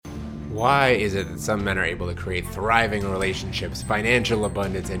Why is it that some men are able to create thriving relationships, financial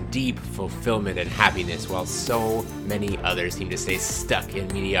abundance, and deep fulfillment and happiness, while so many others seem to stay stuck in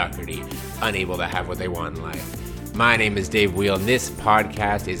mediocrity, unable to have what they want in life? My name is Dave Wheel, and this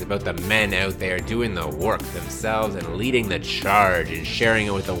podcast is about the men out there doing the work themselves and leading the charge and sharing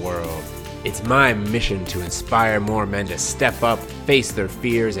it with the world. It's my mission to inspire more men to step up, face their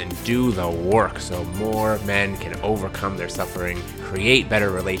fears, and do the work so more men can overcome their suffering, create better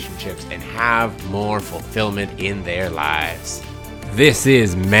relationships, and have more fulfillment in their lives. This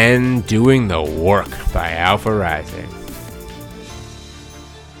is Men Doing the Work by Alpha Rising.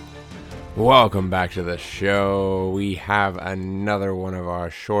 Welcome back to the show. We have another one of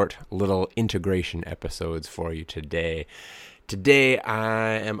our short little integration episodes for you today. Today,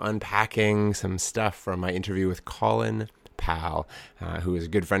 I am unpacking some stuff from my interview with Colin Pal, who is a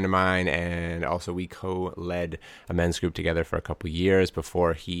good friend of mine, and also we co-led a men's group together for a couple years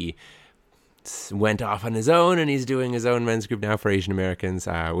before he went off on his own, and he's doing his own men's group now for Asian Americans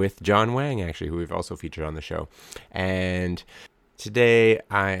with John Wang, actually, who we've also featured on the show. And today,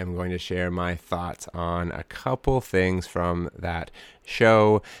 I am going to share my thoughts on a couple things from that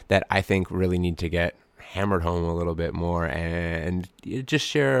show that I think really need to get hammered home a little bit more, and just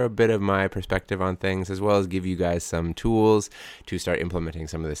share a bit of my perspective on things, as well as give you guys some tools to start implementing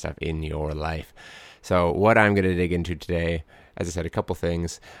some of this stuff in your life. So what I'm going to dig into today, as I said, a couple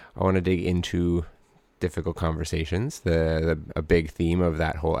things. I want to dig into difficult conversations, a big theme of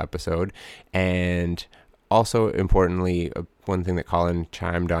that whole episode, and also importantly, one thing that Colin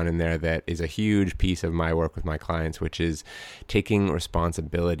chimed on in there that is a huge piece of my work with my clients, which is taking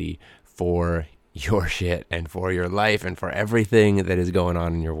responsibility for your shit and for your life and for everything that is going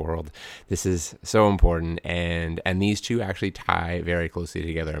on in your world. This is so important, and these two actually tie very closely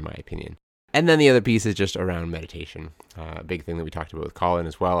together in my opinion. And then the other piece is just around meditation. A big thing that we talked about with Colin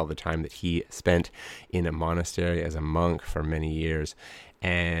as well, all the time that he spent in a monastery as a monk for many years,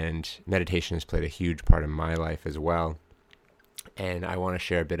 and meditation has played a huge part in my life as well. And I want to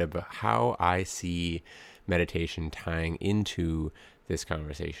share a bit about how I see meditation tying into this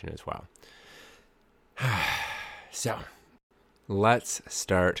conversation as well. So, let's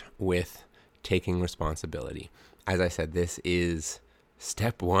start with taking responsibility. As I said, this is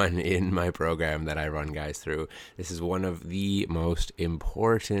step one in my program that I run guys through. This is one of the most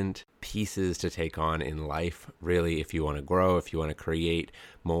important pieces to take on in life, really, if you want to grow, if you want to create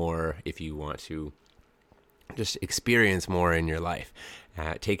more, if you want to just experience more in your life.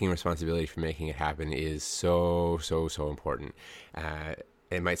 Taking responsibility for making it happen is so important.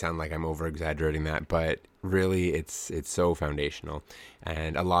 It might sound like I'm over-exaggerating that, but really it's so foundational.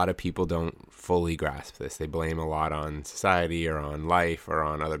 And a lot of people don't fully grasp this. They blame a lot on society or on life or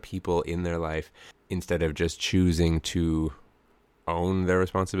on other people in their life instead of just choosing to own their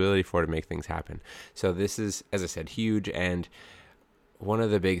responsibility for it to make things happen. So this is, as I said, huge. And one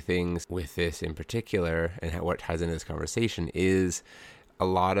of the big things with this in particular, and what ties into this conversation, is a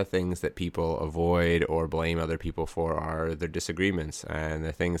lot of things that people avoid or blame other people for are their disagreements and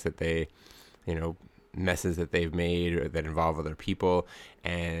the things that they, messes that they've made or that involve other people.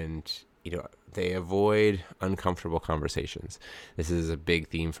 And, they avoid uncomfortable conversations. This is a big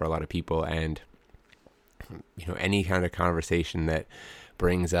theme for a lot of people. And, any kind of conversation that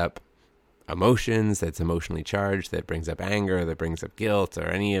brings up emotions, that's emotionally charged, that brings up anger, that brings up guilt, or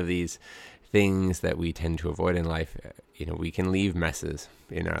any of these things that we tend to avoid in life, we can leave messes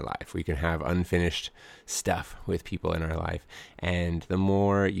in our life. We can have unfinished stuff with people in our life. And the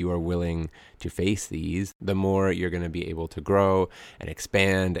more you are willing to face these, the more you're going to be able to grow and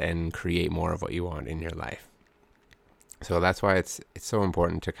expand and create more of what you want in your life. So that's why it's so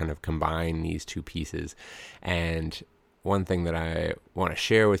important to kind of combine these two pieces. And one thing that I want to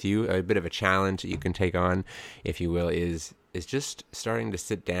share with you, a bit of a challenge that you can take on, if you will, is just starting to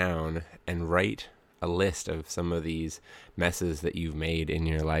sit down and write a list of some of these messes that you've made in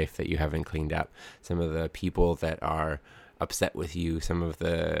your life that you haven't cleaned up, some of the people that are upset with you, some of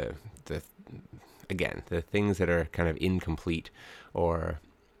the things that are kind of incomplete or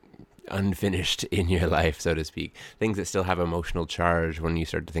unfinished in your life, so to speak, things that still have emotional charge when you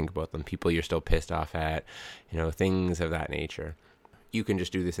start to think about them, people you're still pissed off at, things of that nature. You can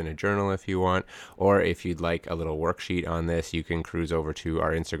just do this in a journal if you want, or if you'd like a little worksheet on this, you can cruise over to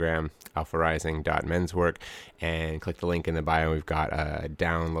our Instagram, alpharising.menswork, and click the link in the bio. We've got a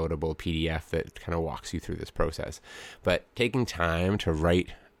downloadable PDF that kind of walks you through this process. But taking time to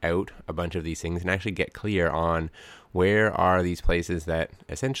write out a bunch of these things and actually get clear on where are these places that,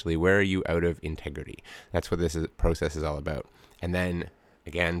 essentially, where are you out of integrity? That's what this process is all about. And then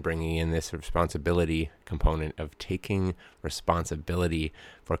again, bringing in this responsibility component of taking responsibility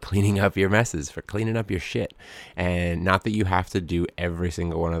for cleaning up your messes, for cleaning up your shit. And not that you have to do every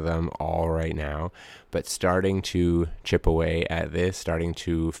single one of them all right now, but starting to chip away at this, starting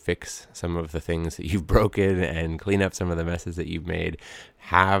to fix some of the things that you've broken and clean up some of the messes that you've made,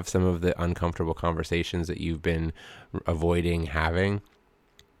 have some of the uncomfortable conversations that you've been avoiding having.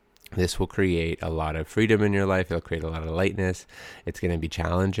 This will create a lot of freedom in your life. It'll create a lot of lightness. It's going to be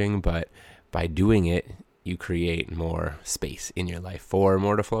challenging, but by doing it, you create more space in your life for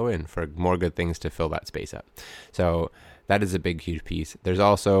more to flow in, for more good things to fill that space up. So that is a big, huge piece. There's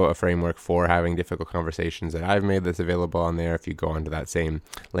also a framework for having difficult conversations that I've made that's available on there if you go onto that same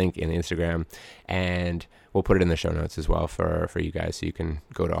link in Instagram. And we'll put it in the show notes as well for you guys so you can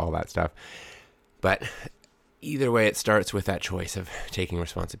go to all that stuff. But either way, it starts with that choice of taking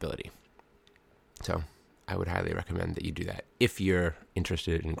responsibility. So I would highly recommend that you do that if you're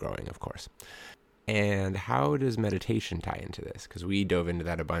interested in growing, of course. And how does meditation tie into this? Because we dove into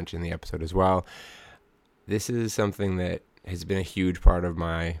that a bunch in the episode as well. This is something that has been a huge part of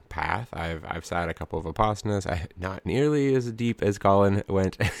my path. I've sat a couple of Vipassanas. Not nearly as deep as Colin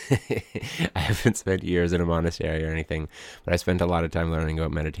went. I haven't spent years in a monastery or anything, but I spent a lot of time learning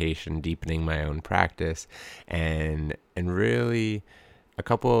about meditation, deepening my own practice, and really a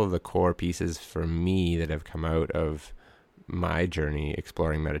couple of the core pieces for me that have come out of my journey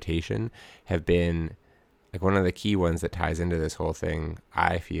exploring meditation have been, like, one of the key ones that ties into this whole thing,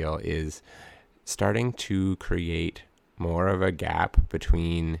 I feel, is starting to create more of a gap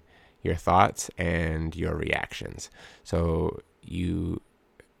between your thoughts and your reactions. So you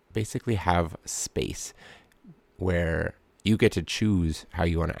basically have space where you get to choose how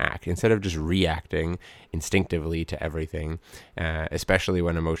you want to act instead of just reacting instinctively to everything, especially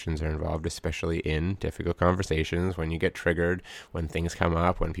when emotions are involved, especially in difficult conversations, when you get triggered, when things come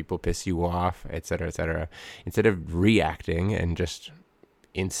up, when people piss you off, etc., etc. Instead of reacting and just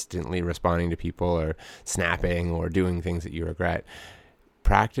instantly responding to people or snapping or doing things that you regret,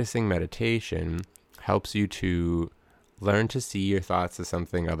 practicing meditation helps you to learn to see your thoughts as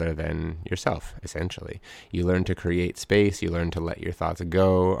something other than yourself, essentially. You learn to create space. You learn to let your thoughts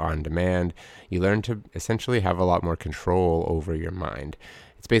go on demand. You learn to essentially have a lot more control over your mind.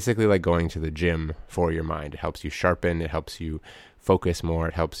 It's basically like going to the gym for your mind. It helps you sharpen. It helps you focus more.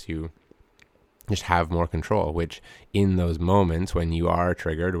 It helps you just have more control, which in those moments when you are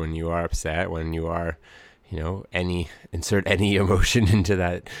triggered, when you are upset, when you are, insert any emotion into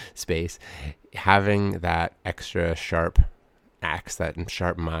that space, having that extra sharp axe, that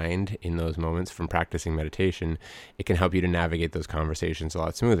sharp mind in those moments from practicing meditation, it can help you to navigate those conversations a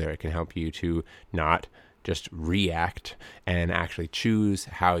lot smoother. It can help you to not just react and actually choose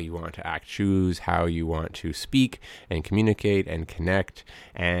how you want to act, choose how you want to speak and communicate and connect,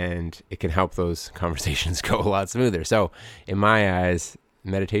 and it can help those conversations go a lot smoother. So in my eyes,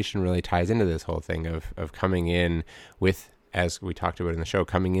 meditation really ties into this whole thing of coming in with, as we talked about in the show,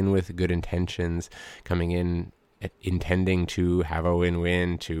 coming in with good intentions, coming in intending to have a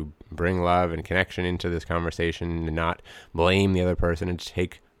win-win, to bring love and connection into this conversation and not blame the other person, and to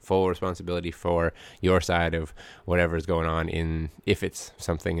take full responsibility for your side of whatever is going on, if it's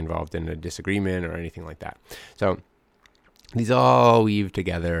something involved in a disagreement or anything like that. So these all weave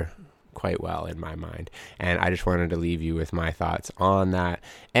together quite well in my mind, and I just wanted to leave you with my thoughts on that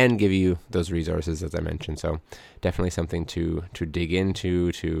and give you those resources as I mentioned. So definitely something to dig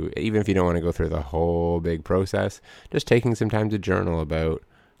into, to even if you don't want to go through the whole big process, just taking some time to journal about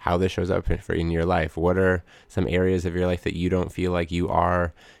how this shows up in your life. What are some areas of your life that you don't feel like you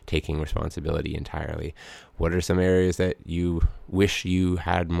are taking responsibility entirely? What are some areas that you wish you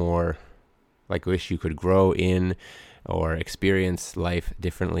had more, like wish you could grow in or experience life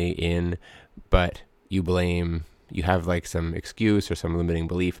differently in, but you have like some excuse or some limiting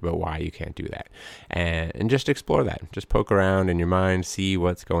belief about why you can't do that. And just explore that. Just poke around in your mind, see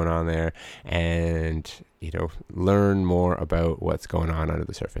what's going on there, and learn more about what's going on under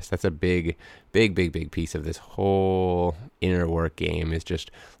the surface. That's a big piece of this whole inner work game, is just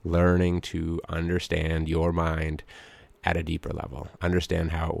learning to understand your mind at a deeper level.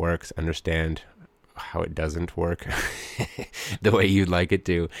 Understand how it works, understand how it doesn't work the way you'd like it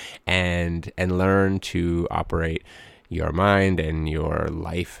to, and learn to operate your mind and your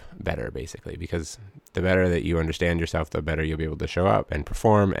life better, basically, because the better that you understand yourself, the better you'll be able to show up and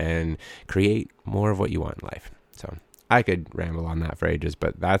perform and create more of what you want in life. So I could ramble on that for ages,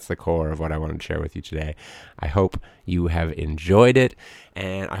 but that's the core of what I wanted to share with you today. I hope you have enjoyed it,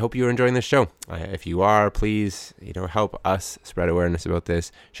 and I hope you're enjoying this show. If you are, please, help us spread awareness about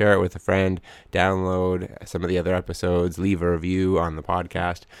this. Share it with a friend, download some of the other episodes, leave a review on the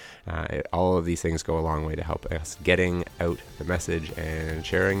podcast. All of these things go a long way to help us getting out the message and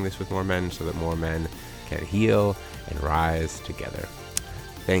sharing this with more men so that more men can heal and rise together.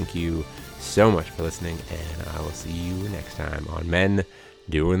 Thank you so much for listening, and I will see you next time on Men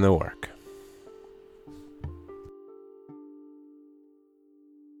Doing the Work.